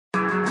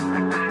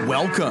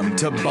Welcome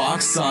to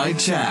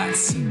Boxside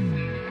Chats,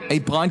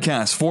 a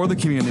podcast for the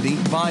community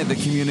by the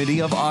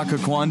community of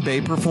Occoquan Bay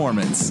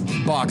Performance.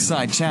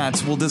 Boxside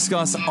Chats will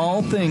discuss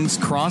all things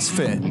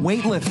CrossFit,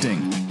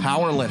 weightlifting,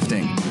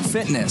 powerlifting,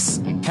 fitness,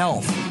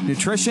 health,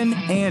 nutrition,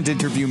 and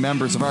interview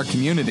members of our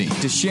community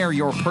to share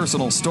your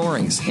personal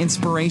stories,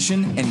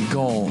 inspiration, and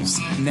goals.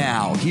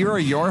 Now, here are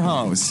your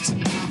hosts.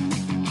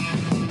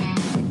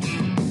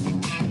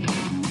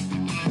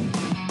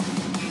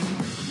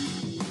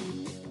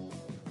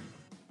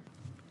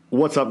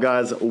 What's up,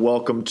 guys?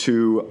 Welcome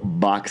to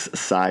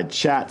Boxside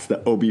Chats, the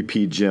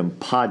OBP Gym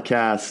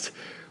podcast,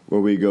 where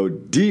we go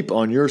deep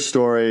on your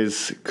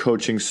stories,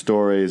 coaching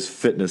stories,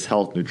 fitness,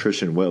 health,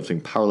 nutrition,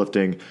 weightlifting,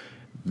 powerlifting.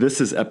 This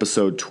is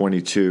episode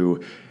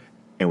 22,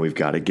 and we've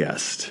got a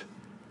guest.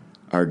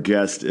 Our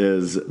guest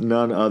is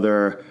none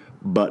other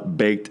but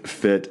Baked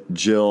Fit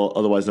Jill,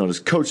 otherwise known as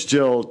Coach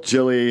Jill,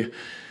 Jilly,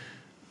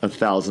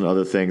 1,000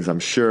 other things, I'm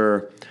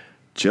sure.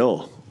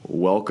 Jill,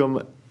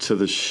 welcome to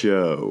the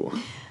show.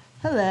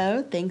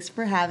 Hello, thanks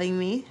for having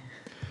me.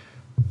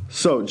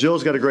 So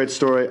Jill's got a great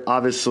story.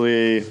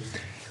 Obviously,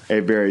 a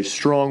very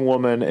strong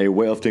woman, a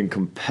weightlifting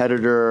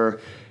competitor.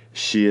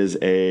 She is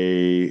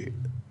a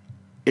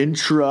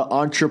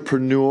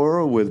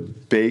entrepreneur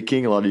with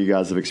baking. A lot of you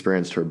guys have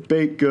experienced her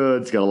baked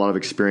goods, got a lot of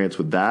experience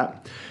with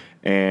that.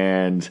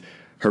 And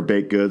her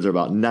baked goods are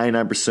about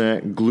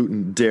 99%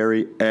 gluten,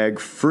 dairy, egg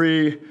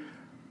free,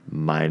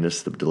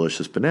 minus the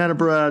delicious banana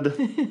bread.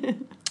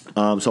 So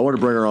I want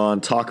to bring her on,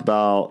 talk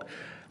about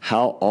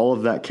how all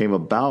of that came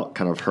about,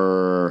 kind of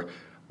her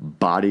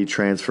body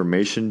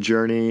transformation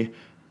journey,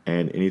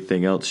 and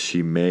anything else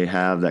she may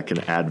have that can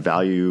add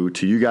value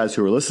to you guys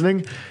who are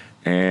listening.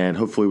 And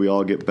hopefully we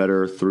all get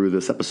better through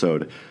this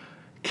episode.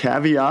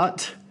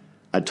 Caveat,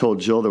 I told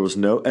Jill there was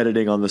no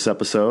editing on this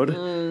episode.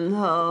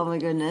 Oh, my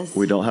goodness.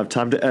 We don't have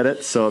time to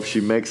edit, so if she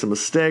makes a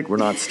mistake, we're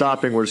not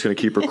stopping. We're just going to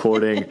keep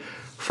recording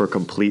for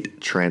complete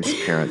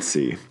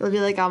transparency. It'll be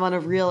like I'm on a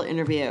real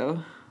interview.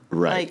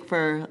 Right. Like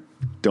for...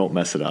 Don't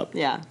mess it up.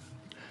 Yeah.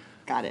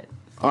 Got it.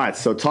 All right,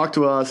 so talk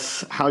to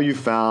us how you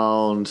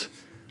found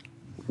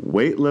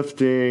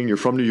weightlifting. You're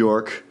from New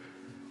York.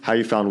 How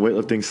you found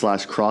weightlifting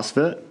 /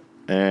 CrossFit,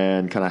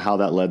 and kind of how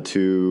that led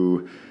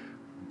to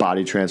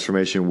body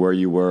transformation, where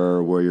you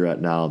were, where you're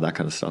at now, that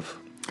kind of stuff.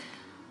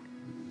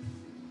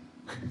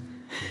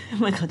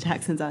 Michael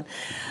Jackson's on.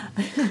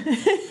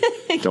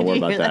 Don't worry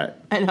about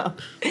that. I know.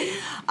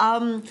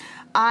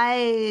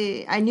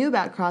 I knew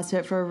about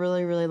CrossFit for a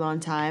really, really long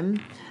time.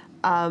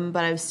 But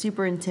I was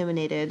super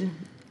intimidated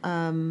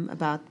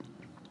about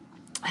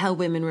how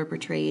women were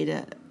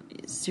portrayed,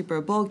 super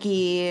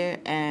bulky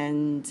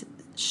and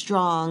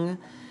strong.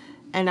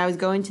 And I was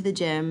going to the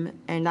gym,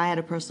 and I had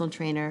a personal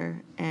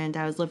trainer, and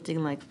I was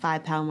lifting like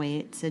 5-pound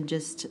weights and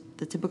just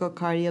the typical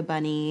cardio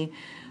bunny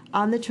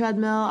on the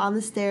treadmill, on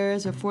the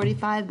stairs for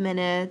 45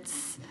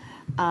 minutes,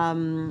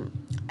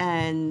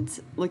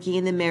 and looking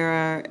in the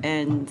mirror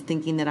and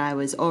thinking that I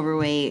was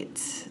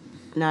overweight,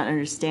 not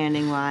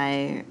understanding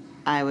why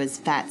I was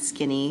fat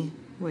skinny,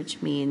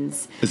 which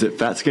means... Is it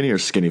fat skinny or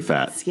skinny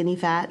fat? Skinny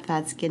fat,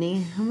 fat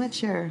skinny. I'm not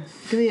sure.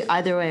 Could be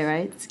either way,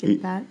 right? Skinny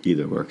fat?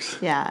 Either works.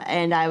 Yeah,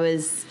 and I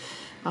was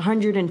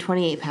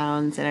 128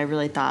 pounds, and I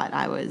really thought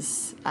I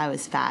was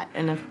fat.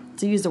 And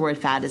to use the word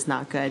fat is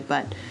not good,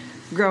 but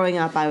growing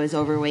up I was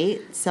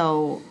overweight,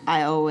 so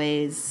I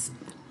always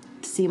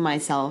see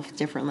myself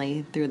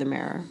differently through the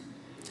mirror.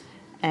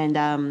 And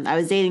I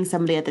was dating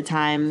somebody at the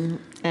time,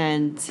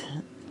 and...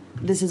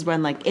 this is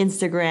when like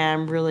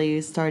Instagram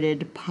really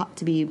started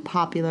to be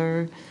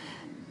popular,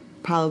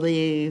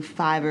 probably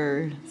 5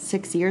 or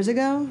 6 years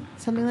ago,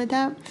 something like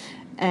that.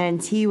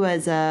 And he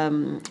was a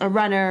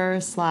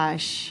runner /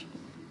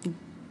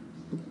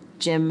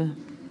 gym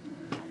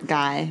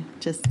guy,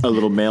 just a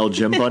little male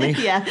gym bunny.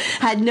 Yeah,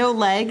 had no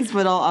legs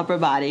but all upper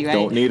body, right?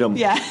 Don't need them.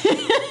 Yeah.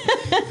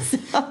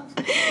 So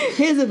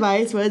his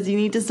advice was, you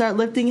need to start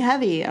lifting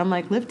heavy. I'm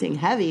like, lifting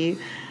heavy?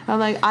 I'm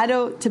like, I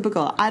don't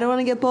want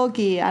to get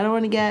bulky. I don't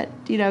want to get,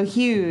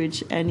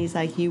 huge. And he's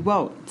like, you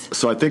won't.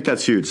 So I think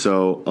that's huge.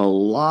 So a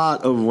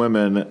lot of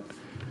women,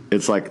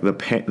 it's like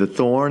the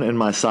thorn in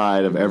my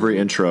side of every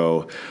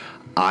intro.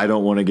 I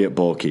don't want to get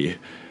bulky.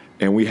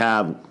 And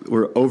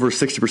we're over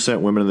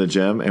 60% women in the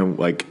gym. And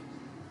like,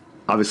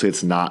 obviously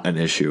it's not an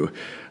issue.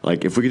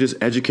 Like if we could just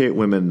educate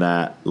women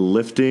that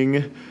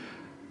lifting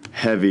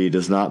heavy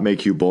does not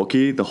make you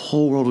bulky, the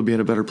whole world would be in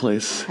a better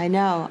place. I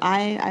know.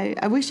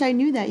 I wish I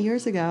knew that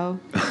years ago.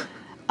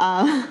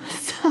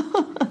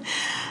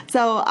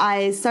 So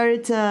I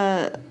started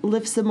to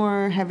lift some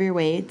more heavier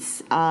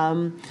weights.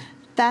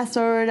 Fast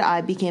forward,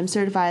 I became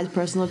certified as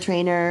personal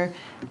trainer,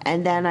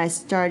 and then I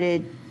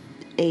started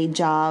a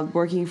job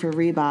working for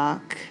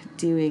Reebok,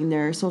 doing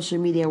their social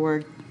media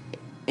work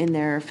in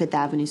their Fifth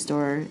Avenue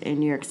store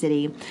in New York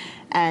City.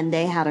 And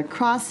they had a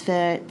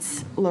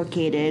CrossFit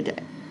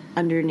located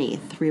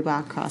underneath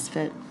Reebok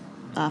CrossFit,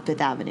 Fifth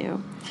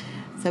Avenue.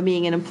 So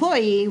being an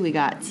employee, we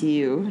got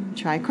to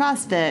try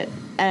CrossFit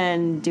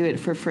and do it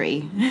for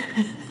free.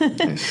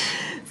 Nice.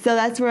 So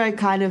that's where I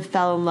kind of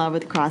fell in love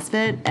with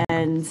CrossFit.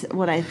 And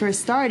when I first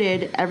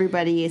started,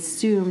 everybody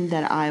assumed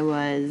that I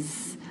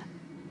was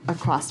a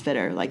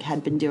CrossFitter, like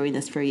had been doing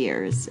this for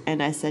years.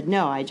 And I said,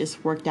 no, I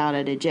just worked out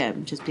at a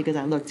gym. Just because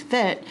I looked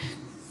fit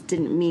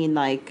didn't mean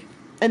like,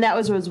 and that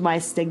was my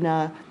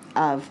stigma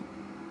of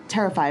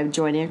terrified of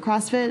joining a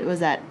CrossFit, was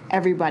that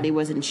everybody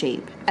was in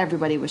shape.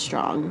 Everybody was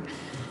strong.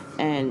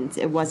 And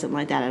it wasn't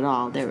like that at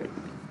all.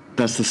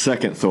 That's the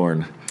second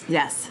thorn.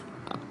 Yes.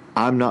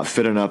 I'm not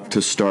fit enough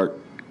to start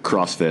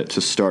CrossFit,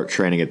 to start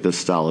training at this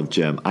style of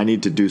gym. I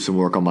need to do some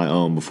work on my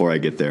own before I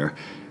get there.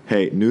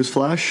 Hey,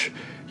 newsflash,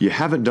 you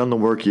haven't done the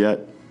work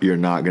yet, you're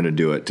not going to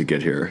do it to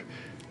get here.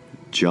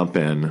 Jump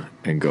in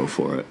and go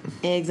for it.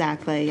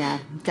 Exactly, yeah.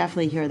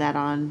 Definitely hear that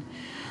on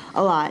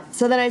a lot.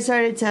 So then I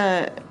started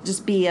to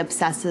just be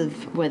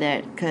obsessive with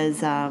it because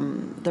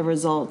the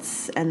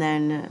results, and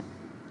then,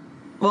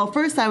 well,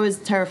 first I was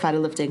terrified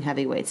of lifting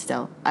heavy weights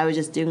still. I was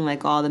just doing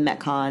like all the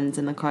Metcons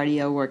and the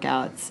cardio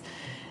workouts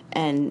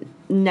and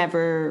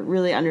never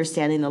really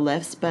understanding the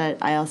lifts, but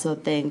I also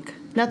think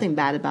nothing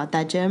bad about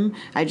that gym.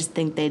 I just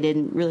think they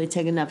didn't really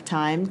take enough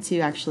time to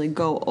actually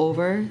go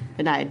over,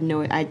 and I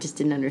just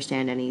didn't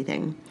understand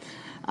anything.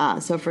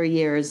 So for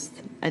years,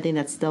 I think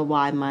that's still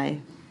why my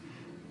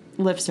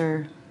lifts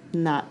are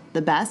not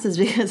the best, is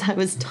because I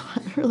was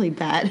taught really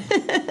bad.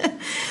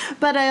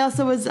 But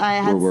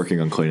We're working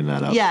on cleaning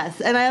that up.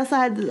 Yes, and I also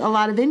had a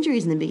lot of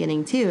injuries in the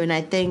beginning too, and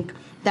I think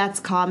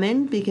that's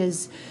common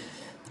because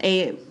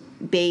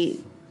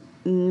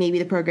maybe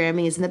the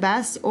programming isn't the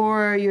best,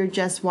 or you're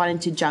just wanting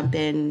to jump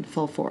in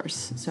full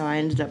force. So I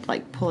ended up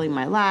like pulling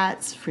my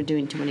lats for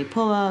doing too many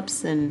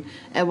pull-ups and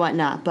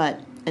whatnot.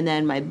 And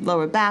then my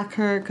lower back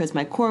hurt because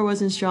my core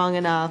wasn't strong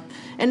enough.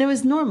 And it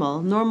was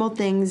normal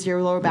things.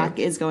 Your lower back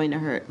is going to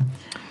hurt.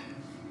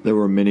 There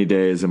were many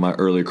days in my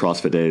early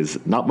CrossFit days,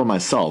 not by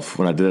myself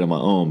when I did it on my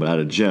own, but at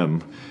a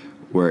gym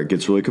where it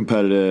gets really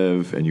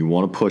competitive and you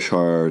want to push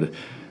hard,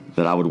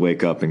 that I would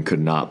wake up and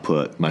could not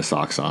put my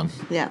socks on.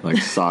 Yeah. Like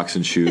socks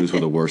and shoes were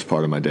the worst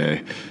part of my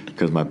day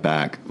because my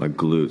back, my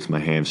glutes, my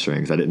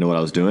hamstrings, I didn't know what I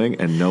was doing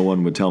and no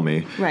one would tell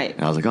me. Right.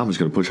 And I was like, oh, I'm just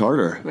going to push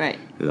harder. Right.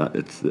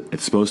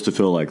 It's supposed to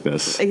feel like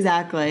this.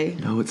 Exactly.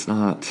 No, it's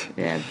not.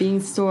 Yeah, being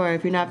sore.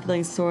 If you're not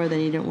feeling sore, then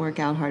you didn't work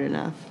out hard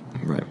enough.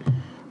 Right.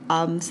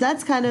 So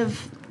that's kind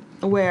of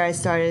where I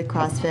started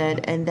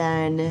CrossFit, and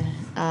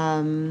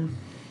then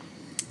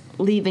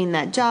leaving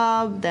that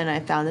job, then I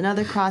found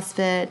another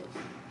CrossFit,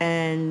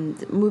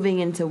 and moving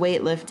into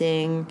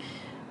weightlifting,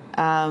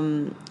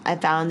 I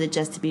found it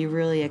just to be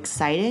really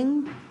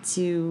exciting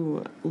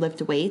to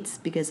lift weights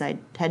because I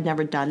had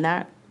never done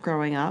that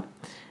growing up,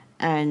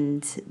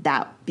 and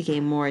that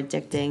became more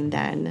addicting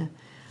than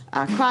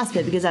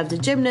CrossFit because I was a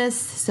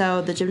gymnast,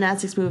 so the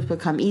gymnastics moves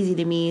become easy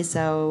to me,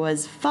 so it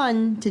was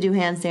fun to do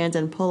handstands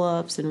and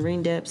pull-ups and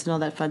ring dips and all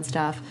that fun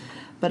stuff,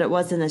 but it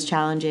wasn't as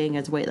challenging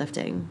as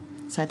weightlifting.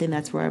 So I think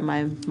that's where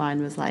my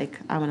mind was like,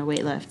 I want to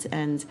weightlift.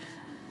 And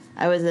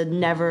I wasn't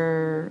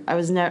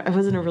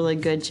a really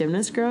good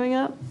gymnast growing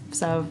up,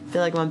 so I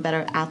feel like I'm a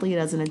better athlete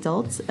as an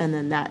adult, and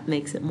then that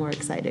makes it more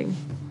exciting.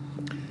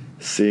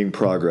 Seeing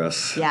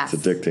progress. Yes.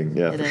 It's addicting.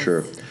 Yeah, for is.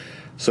 sure.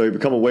 So you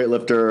become a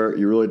weightlifter,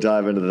 you really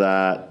dive into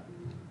that.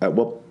 At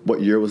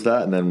what year was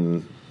that? And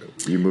then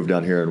you moved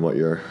down here in what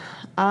year?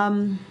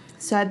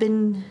 So I've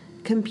been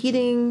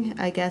competing,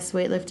 I guess,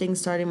 weightlifting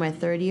starting my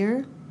third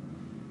year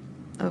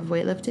of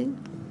weightlifting.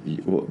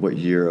 What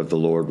year of the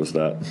Lord was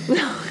that?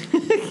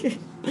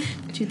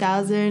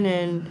 2000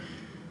 and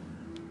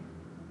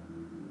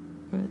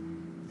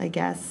I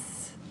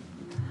guess.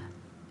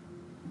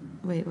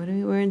 Wait,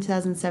 we're in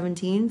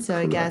 2017, so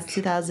Correct. I guess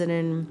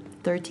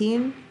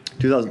 2013.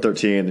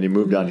 2013, then you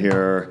moved down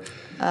here.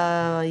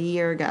 A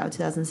year ago,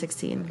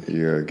 2016. A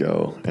year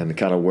ago. And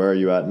kind of where are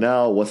you at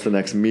now? What's the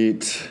next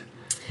meet?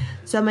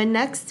 So my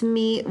next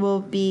meet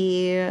will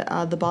be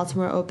the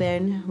Baltimore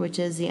Open, which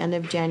is the end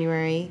of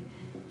January.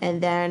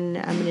 And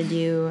then I'm going to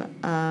do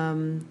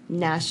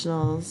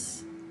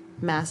Nationals,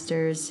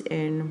 Masters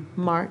in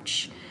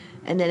March.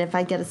 And then if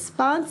I get a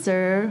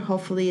sponsor,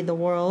 hopefully the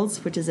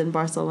Worlds, which is in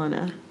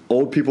Barcelona.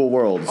 Old People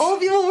Worlds.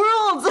 Old People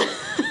Worlds!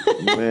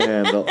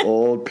 Man, the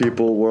Old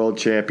People World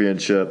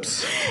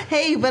Championships.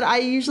 Hey, but I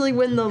usually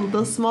win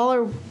the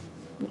smaller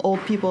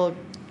old people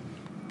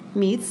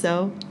meets,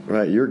 so.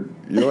 Right, you're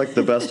like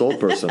the best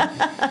old person.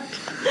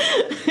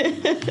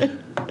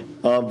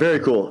 Very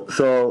cool.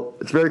 So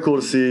it's very cool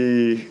to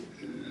see,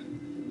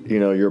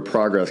 your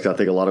progress. 'Cause I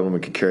think a lot of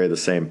women could carry the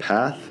same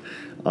path.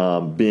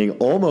 Being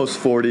almost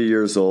 40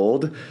 years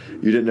old,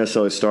 you didn't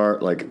necessarily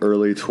start like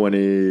early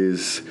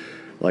 20s,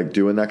 like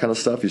doing that kind of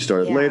stuff. You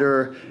started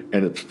later,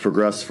 and it's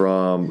progressed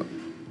from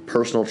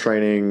personal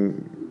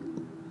training,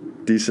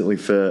 decently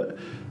fit,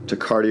 to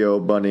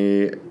cardio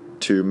bunny,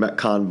 to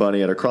Metcon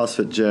bunny at a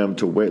CrossFit gym,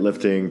 to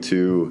weightlifting,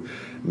 to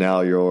now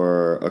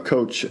you're a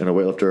coach and a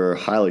weightlifter,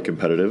 highly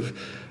competitive,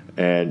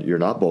 and you're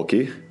not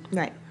bulky.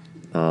 Right.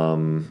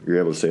 You're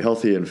able to stay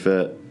healthy and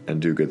fit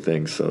and do good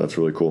things, so that's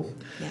really cool.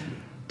 Yeah.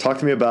 Talk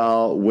to me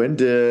about when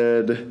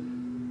did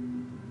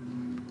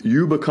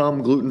you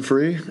become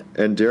gluten-free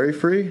and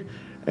dairy-free,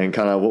 and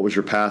kind of what was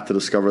your path to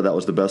discover that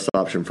was the best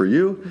option for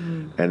you,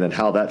 and then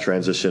how that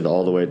transitioned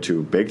all the way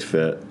to Baked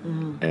Fit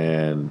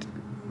and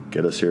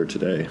get us here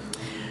today.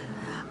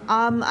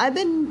 I've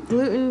been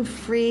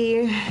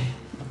gluten-free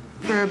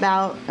for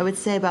about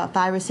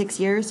 5 or 6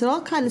 years. So it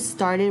all kind of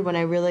started when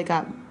I really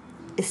got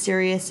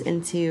serious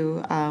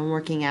into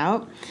working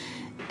out,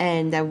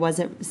 and I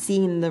wasn't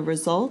seeing the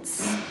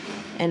results,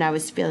 and I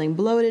was feeling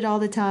bloated all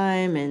the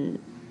time and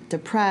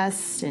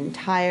depressed and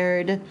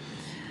tired.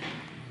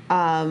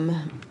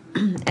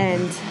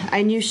 And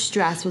I knew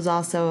stress was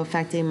also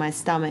affecting my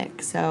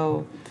stomach.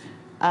 So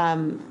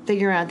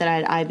figuring out that I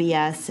had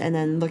IBS and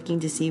then looking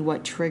to see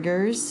what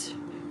triggers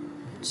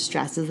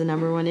stress is the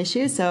number one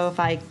issue. So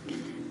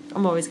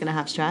I'm always going to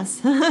have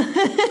stress.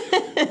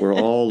 We're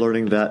all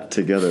learning that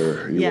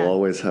together. You will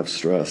always have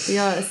stress.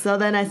 Yeah. So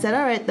then I said,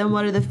 all right, then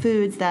what are the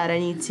foods that I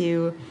need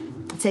to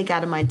take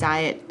out of my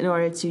diet in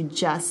order to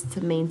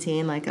just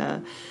maintain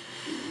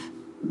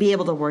be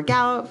able to work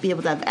out, be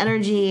able to have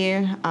energy.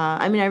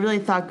 I really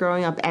thought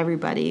growing up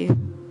everybody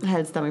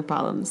had stomach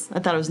problems. I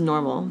thought it was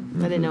normal.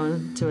 I didn't know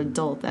to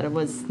adult that it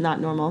was not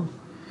normal.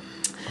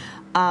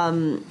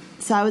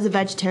 So I was a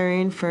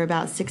vegetarian for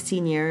about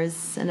 16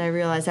 years, and I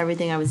realized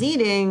everything I was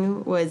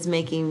eating was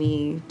making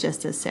me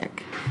just as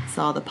sick.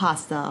 So all the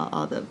pasta,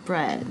 all the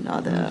bread,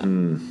 all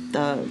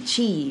the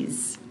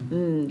cheese,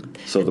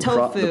 so the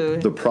tofu.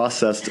 The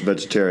processed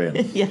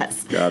vegetarian.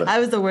 Yes. Got it. I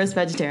was the worst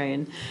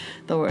vegetarian.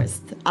 The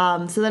worst.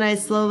 So then I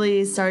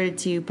slowly started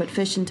to put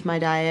fish into my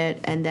diet,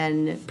 and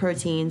then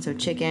protein, so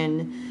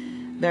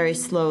chicken, very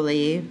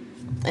slowly.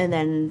 And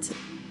then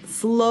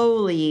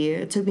slowly,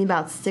 it took me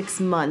about 6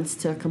 months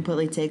to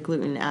completely take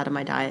gluten out of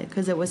my diet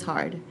because it was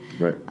hard.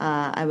 Right.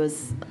 I'm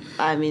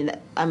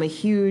a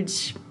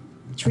huge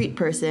treat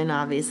person,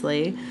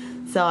 obviously.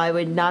 So I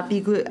would not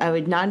eat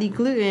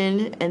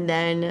gluten, and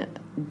then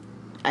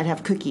I'd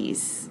have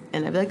cookies.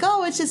 And I'd be like,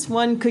 oh, it's just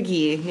one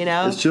cookie,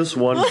 It's just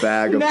one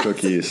bag of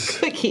cookies.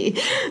 Cookie.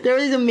 There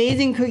were these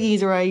amazing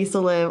cookies where I used to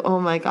live.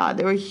 Oh, my God.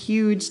 They were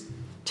huge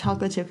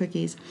chocolate chip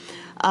cookies.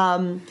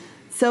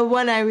 So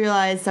when I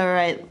realized, all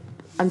right,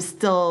 I'm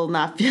still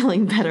not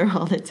feeling better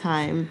all the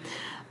time.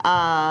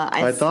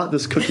 I thought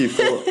this cookie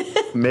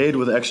made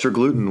with extra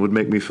gluten would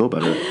make me feel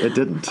better. It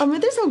didn't.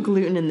 There's no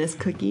gluten in this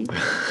cookie.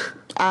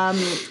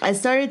 I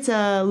started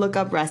to look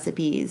up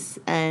recipes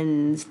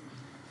and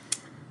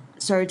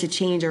started to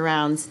change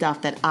around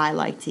stuff that I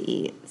like to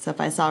eat. So if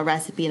I saw a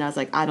recipe and I was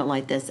like, I don't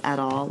like this at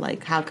all,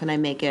 like how can I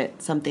make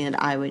it something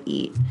that I would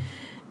eat?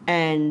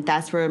 And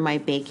that's where my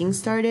baking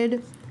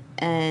started.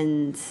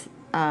 And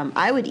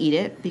I would eat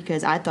it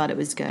because I thought it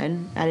was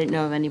good. I didn't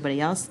know if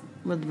anybody else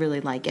would really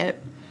like it.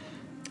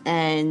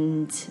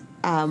 And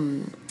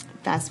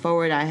fast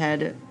forward, I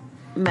had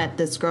met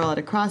this girl at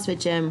a CrossFit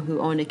gym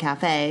who owned a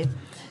cafe.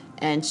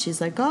 And she's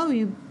like, oh,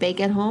 you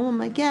bake at home? I'm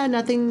like, yeah,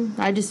 nothing.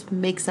 I just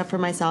make stuff for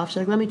myself. She's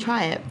like, let me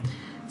try it.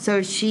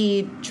 So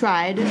she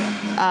tried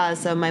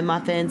some of my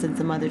muffins and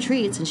some other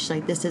treats. And she's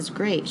like, this is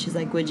great. She's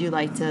like, would you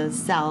like to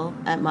sell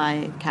at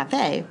my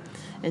cafe?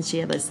 And she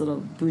had this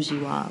little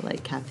bourgeois,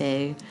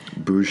 cafe.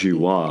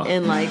 Bourgeois.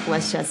 In,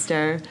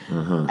 Westchester.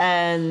 Uh-huh.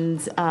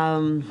 And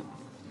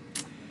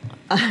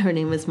her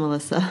name was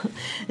Melissa.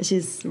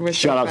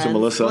 Shout out to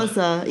Melissa.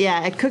 Melissa,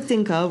 yeah, at Cooked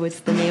 & Co., which is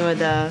the name of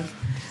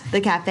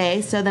the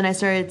cafe. So then I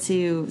started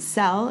to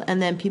sell,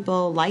 and then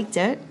people liked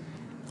it.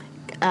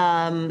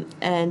 And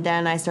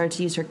then I started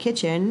to use her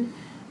kitchen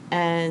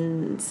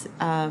and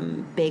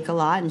bake a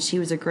lot. And she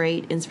was a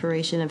great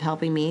inspiration of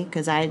helping me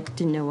because I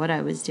didn't know what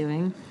I was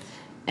doing.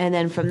 And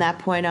then from that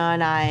point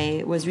on,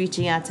 I was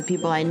reaching out to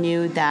people I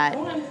knew that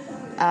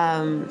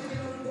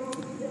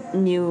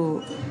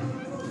knew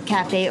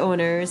cafe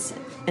owners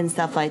and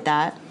stuff like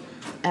that.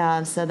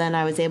 So then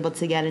I was able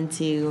to get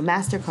into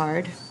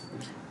MasterCard,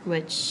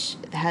 which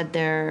had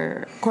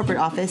their corporate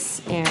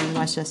office in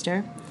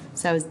Westchester.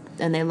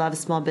 And they love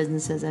small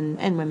businesses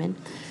and women.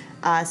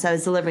 So I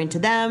was delivering to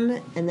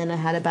them, and then I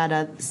had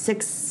about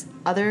 6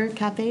 other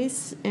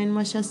cafes in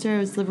Westchester I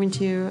was delivering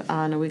to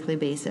on a weekly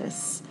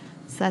basis.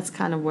 So that's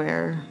kind of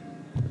where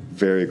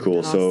very cool.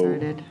 it all So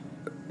started.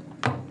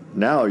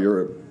 Now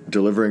you're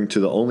delivering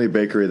to the only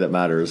bakery that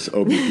matters,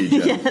 OBP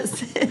Gym.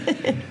 Yes.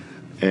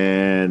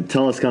 And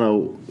tell us kind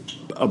of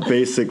a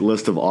basic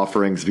list of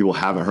offerings. People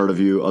haven't heard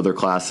of you, other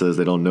classes,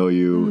 they don't know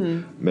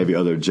you, maybe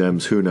other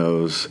gyms, who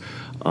knows.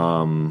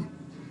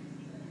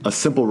 A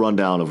simple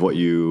rundown of what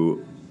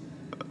you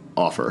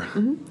offer.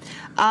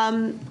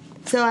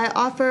 So I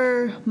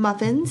offer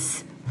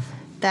muffins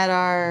that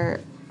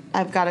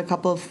I've got a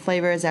couple of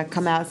flavors that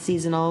come out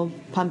seasonal.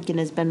 Pumpkin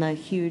has been a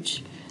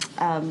huge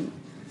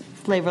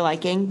flavor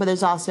liking, but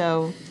there's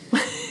also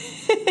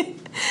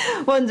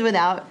ones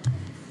without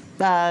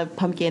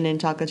pumpkin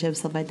and chocolate chips,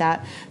 stuff like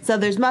that. So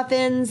there's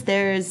muffins,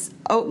 there's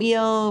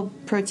oatmeal,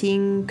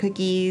 protein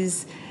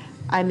cookies.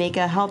 I make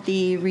a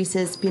healthy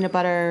Reese's peanut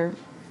butter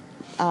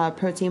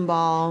protein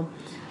ball,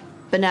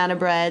 banana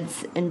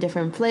breads in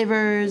different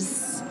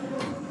flavors.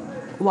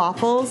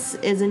 Waffles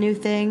is a new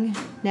thing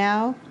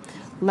now.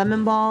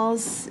 lemon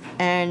balls,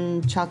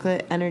 and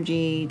chocolate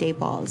energy date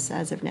balls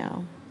as of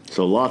now.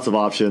 So lots of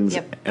options.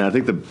 Yep. And I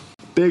think the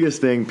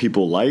biggest thing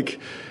people like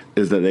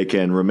is that they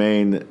can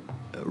remain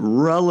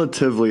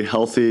relatively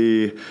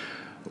healthy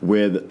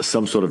with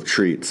some sort of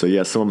treat. So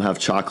yes, some of them have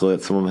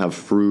chocolate, some of them have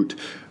fruit,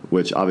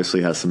 which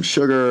obviously has some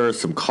sugar,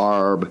 some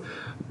carb,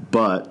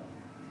 but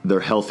they're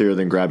healthier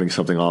than grabbing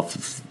something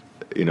off,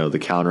 the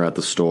counter at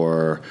the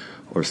store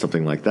or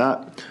something like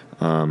that.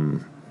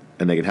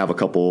 And they can have a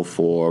couple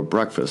for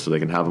breakfast, or they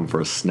can have them for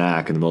a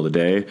snack in the middle of the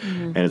day.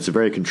 Mm-hmm. And it's a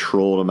very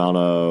controlled amount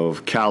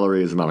of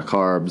calories, amount of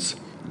carbs,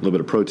 a little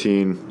bit of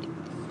protein.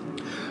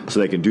 So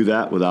they can do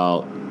that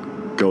without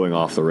going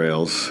off the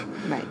rails.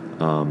 Right.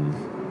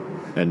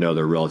 And know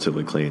they're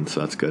relatively clean,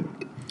 so that's good.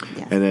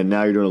 Yes. And then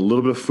now you're doing a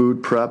little bit of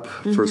food prep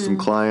for some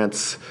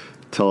clients.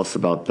 Tell us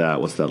about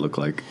that. What's that look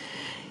like?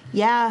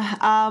 Yeah.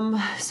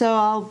 So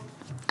I'll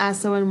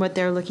ask someone what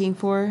they're looking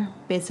for,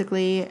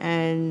 basically,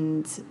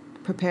 and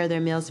prepare their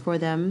meals for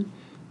them,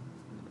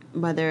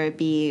 whether it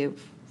be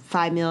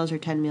 5 meals or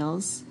 10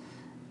 meals.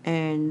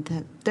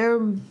 And they're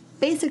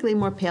basically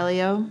more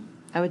paleo.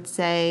 I would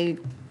say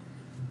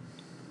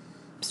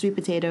sweet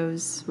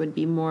potatoes would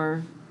be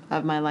more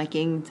of my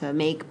liking to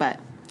make,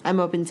 but I'm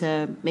open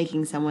to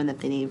making someone that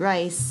they need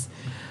rice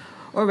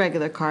or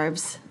regular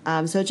carbs.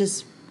 So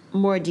just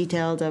more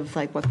detailed of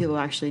like what people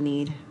actually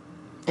need,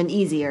 and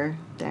easier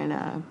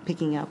than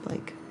picking up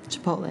like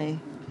Chipotle,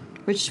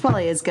 which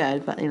Chipotle is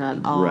good, but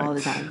not all the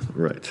time.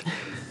 Right.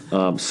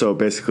 So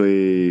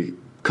basically,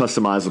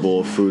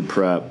 customizable food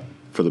prep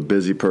for the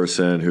busy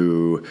person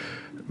who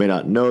may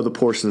not know the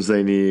portions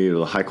they need or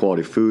the high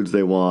quality foods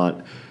they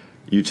want.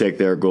 You take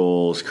their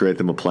goals, create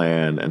them a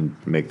plan, and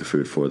make the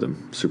food for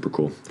them. Super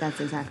cool.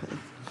 That's exactly.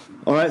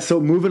 All right,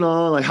 so moving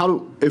on, like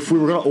if we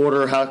were going to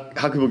order, how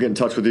can people get in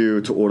touch with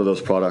you to order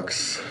those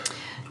products?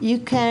 You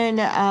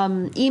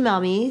can email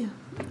me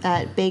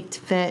at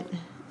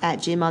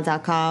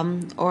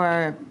bakedfit@gmail.com,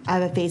 or I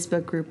have a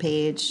Facebook group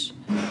page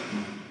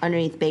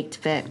underneath Baked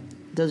Fit.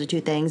 Those are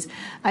two things.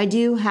 I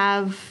do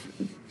have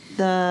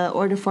the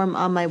order form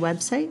on my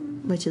website,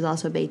 which is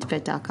also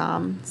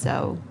bakedfit.com.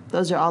 So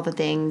those are all the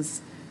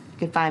things. You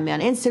can find me on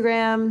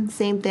Instagram,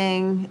 same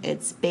thing.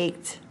 It's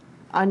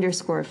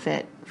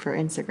baked_fit for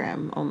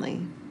Instagram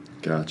only.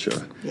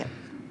 Gotcha. Yep.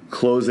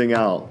 Closing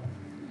out,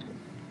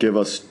 give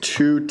us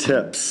 2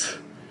 tips.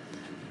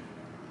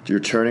 You're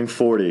turning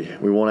 40.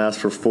 We won't ask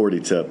for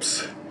 40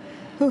 tips.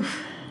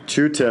 Oof.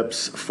 2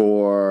 tips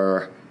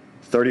for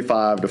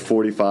 35 to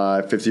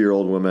 45,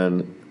 50-year-old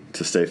women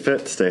to stay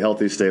fit, stay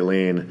healthy, stay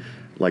lean,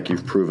 like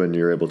you've proven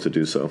you're able to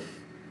do so.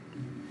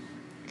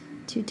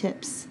 2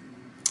 tips.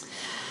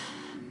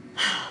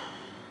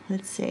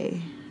 Let's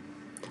see.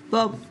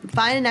 Well,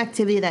 find an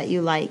activity that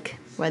you like,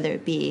 whether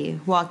it be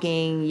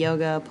walking,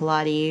 yoga,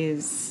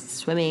 Pilates,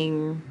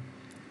 swimming.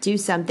 Do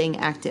something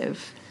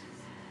active.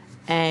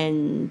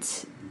 And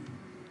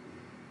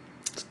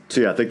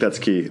so yeah, I think that's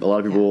key. A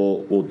lot of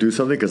people will do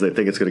something because they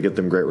think it's going to get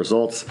them great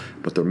results,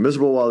 but they're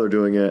miserable while they're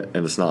doing it,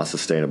 and it's not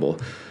sustainable.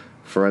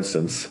 For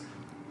instance,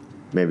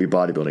 maybe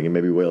bodybuilding, it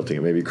may be weightlifting,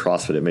 it may be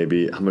CrossFit, it may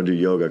be I'm going to do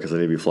yoga because I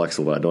need to be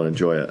flexible, but I don't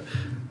enjoy it.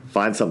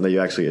 Find something that you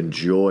actually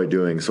enjoy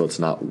doing so it's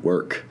not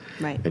work.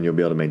 Right. And you'll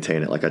be able to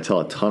maintain it. Like I tell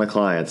a ton of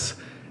clients,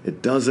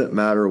 it doesn't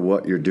matter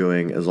what you're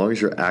doing. As long as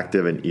you're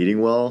active and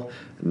eating well,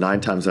 9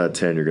 times out of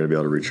 10, you're going to be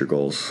able to reach your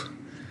goals.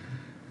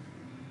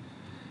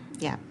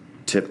 yeah.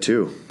 Tip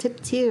 2.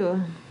 Tip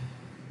 2.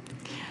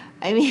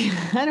 I mean,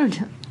 I don't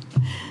know.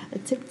 A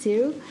tip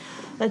 2?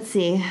 Let's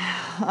see.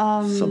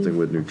 Something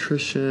with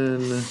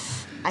nutrition.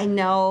 I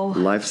know.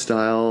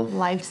 Lifestyle.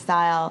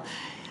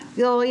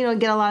 You'll,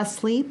 get a lot of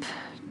sleep.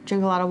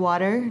 Drink a lot of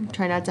water.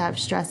 Try not to have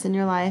stress in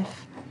your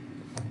life.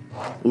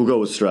 We'll go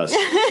with stress.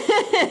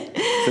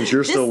 Since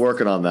you're still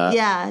working on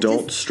that,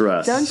 don't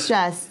stress. Don't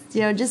stress.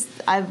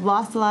 I've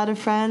lost a lot of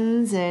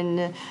friends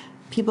and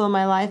people in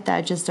my life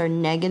that just are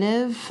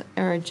negative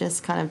or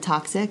just kind of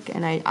toxic,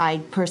 and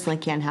I personally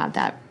can't have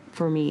that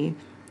for me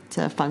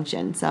to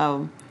function.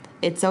 So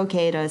it's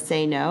okay to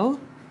say no,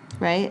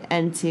 right?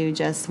 And to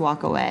just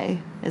walk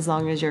away as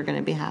long as you're going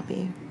to be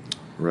happy.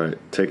 Right.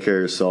 Take care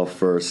of yourself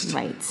first.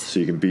 Right. So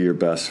you can be your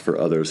best for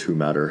others who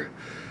matter.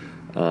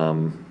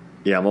 I'm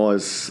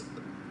always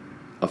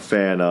a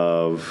fan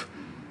of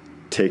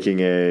taking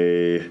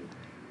a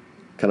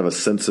kind of a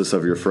census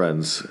of your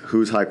friends.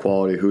 Who's high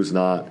quality, who's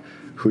not,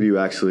 who do you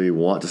actually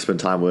want to spend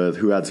time with,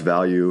 who adds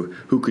value,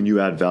 who can you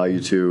add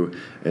value to,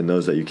 and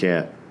those that you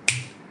can't.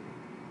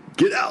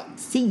 Get out.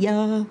 See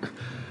ya.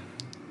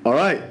 All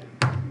right.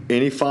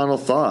 Any final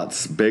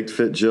thoughts? Baked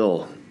Fit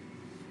Jill.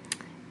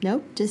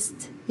 Nope.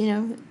 Just,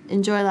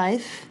 enjoy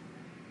life.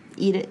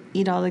 Eat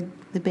all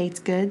the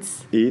baked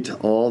goods. Eat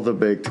all the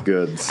baked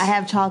goods. I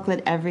have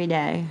chocolate every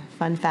day.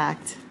 Fun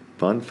fact.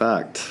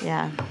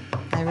 Yeah,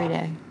 every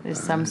day. There's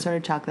some sort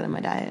of chocolate in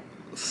my diet.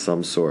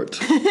 Some sort.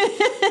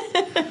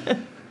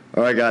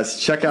 All right, guys,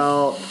 check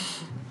out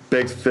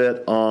Baked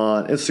Fit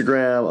on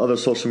Instagram, other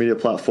social media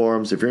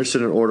platforms. If you're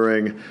interested in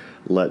ordering,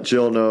 let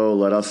Jill know,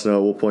 let us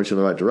know. We'll point you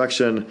in the right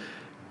direction.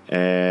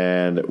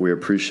 And we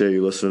appreciate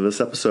you listening to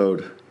this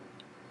episode.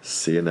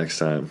 See you next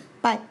time.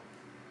 Bye.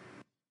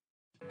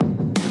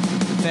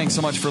 Thanks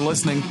so much for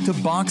listening to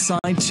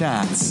Boxside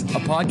Chats, a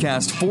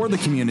podcast for the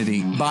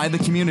community by the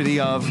community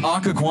of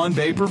Occoquan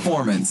Bay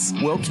Performance.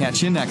 We'll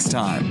catch you next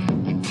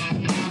time.